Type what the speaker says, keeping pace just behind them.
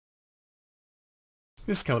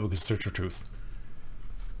This is Calibuca's Search for Truth.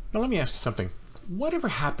 Now let me ask you something. Whatever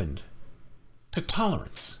happened to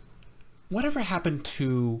tolerance? Whatever happened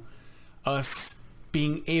to us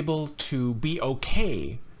being able to be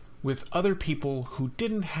okay with other people who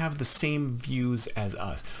didn't have the same views as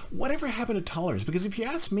us? Whatever happened to tolerance? Because if you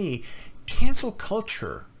ask me, cancel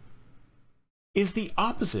culture is the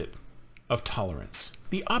opposite of tolerance.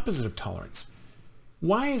 The opposite of tolerance.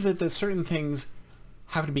 Why is it that certain things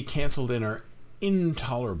have to be canceled and are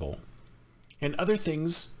intolerable, and other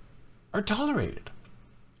things are tolerated?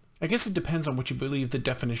 I guess it depends on what you believe the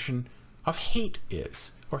definition of hate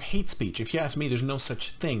is, or hate speech. If you ask me, there's no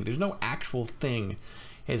such thing. There's no actual thing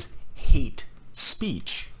as hate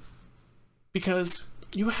speech, because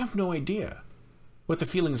you have no idea what the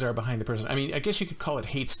feelings are behind the person. I mean, I guess you could call it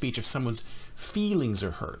hate speech if someone's feelings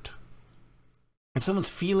are hurt. If someone's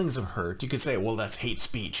feelings are hurt, you could say, well, that's hate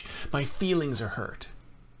speech. My feelings are hurt.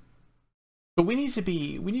 But we need to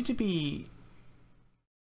be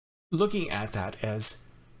looking at that as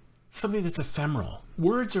something that's ephemeral.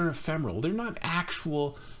 Words are ephemeral. They're not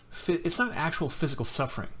actual, it's not actual physical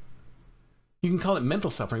suffering. You can call it mental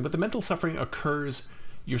suffering, but the mental suffering occurs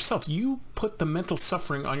yourself. You put the mental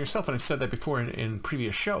suffering on yourself, and I've said that before in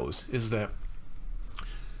previous shows, is that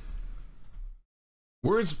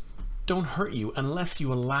words don't hurt you unless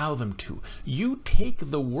you allow them to. You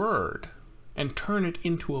take the word and turn it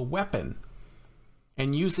into a weapon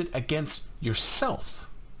and use it against yourself.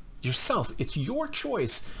 Yourself. It's your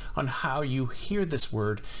choice on how you hear this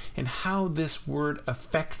word and how this word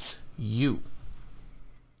affects you.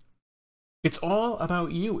 It's all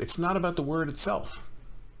about you. It's not about the word itself.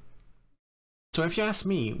 So if you ask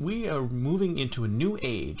me, we are moving into a new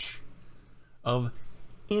age of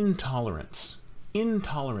intolerance.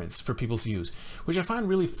 Intolerance for people's views, which I find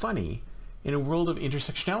really funny in a world of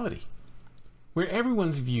intersectionality, where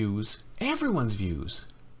everyone's views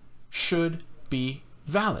should be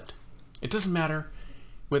valid. It doesn't matter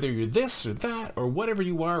whether you're this or that or whatever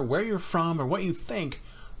you are, where you're from or what you think.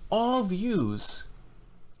 All views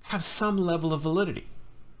have some level of validity.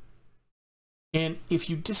 And if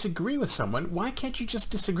you disagree with someone, why can't you just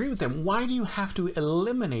disagree with them? Why do you have to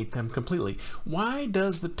eliminate them completely? Why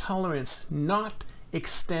does the tolerance not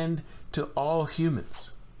extend to all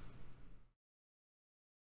humans?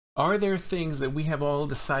 Are there things that we have all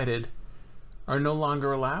decided are no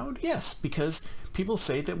longer allowed? Yes, because people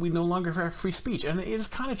say that we no longer have free speech, and it is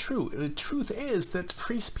kind of true. The truth is that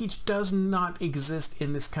free speech does not exist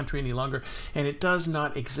in this country any longer, and it does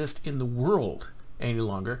not exist in the world any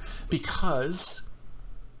longer because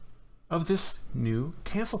of this new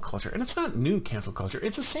cancel culture. And it's not new cancel culture.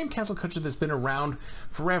 It's the same cancel culture that's been around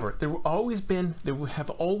forever. There have always been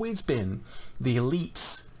the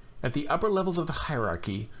elites at the upper levels of the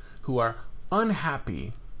hierarchy who are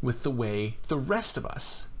unhappy with the way the rest of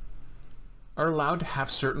us are allowed to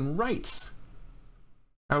have certain rights,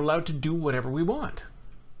 are allowed to do whatever we want.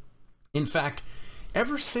 In fact,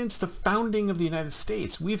 ever since the founding of the United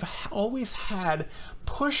States, we've always had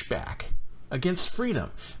pushback against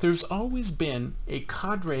freedom. There's always been a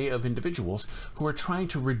cadre of individuals who are trying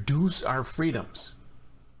to reduce our freedoms.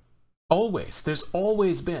 Always. There's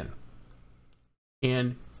always been.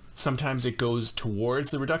 And sometimes it goes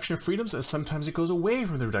towards the reduction of freedoms, and sometimes it goes away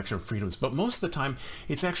from the reduction of freedoms. But most of the time,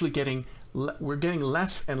 it's actually we're getting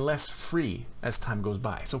less and less free as time goes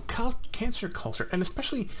by. So cancel culture, and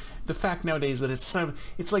especially the fact nowadays that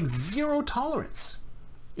it's like zero tolerance.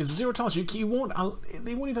 It's zero tolerance. They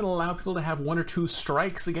won't even allow people to have one or two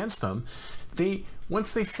strikes against them.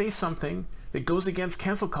 Once they say something that goes against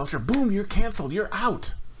cancel culture, boom, you're canceled. You're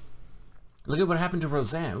out. Look at what happened to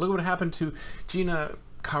Roseanne. Look at what happened to Gina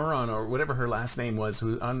Carano, or whatever her last name was,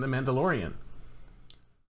 who on The Mandalorian.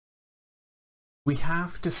 We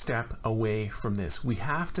have to step away from this. We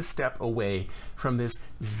have to step away from this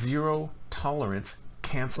zero tolerance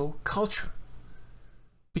cancel culture,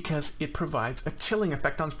 because it provides a chilling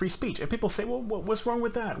effect on free speech. And people say, well, what's wrong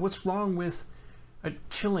with that? What's wrong with a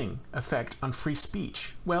chilling effect on free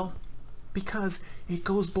speech? Well, because it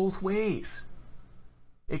goes both ways.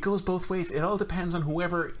 It goes both ways. It all depends on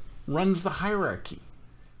whoever runs the hierarchy.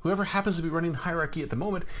 Whoever happens to be running the hierarchy at the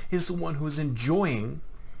moment is the one who is enjoying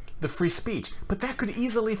the free speech. But that could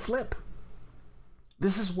easily flip.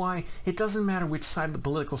 This is why it doesn't matter which side of the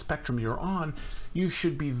political spectrum you're on. You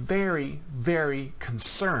should be very, very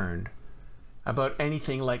concerned about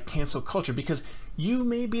anything like cancel culture, because you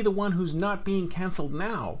may be the one who's not being canceled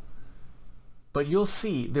now, but you'll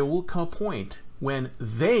see there will come a point when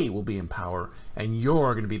they will be in power and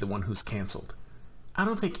you're going to be the one who's canceled. I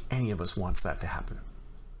don't think any of us wants that to happen.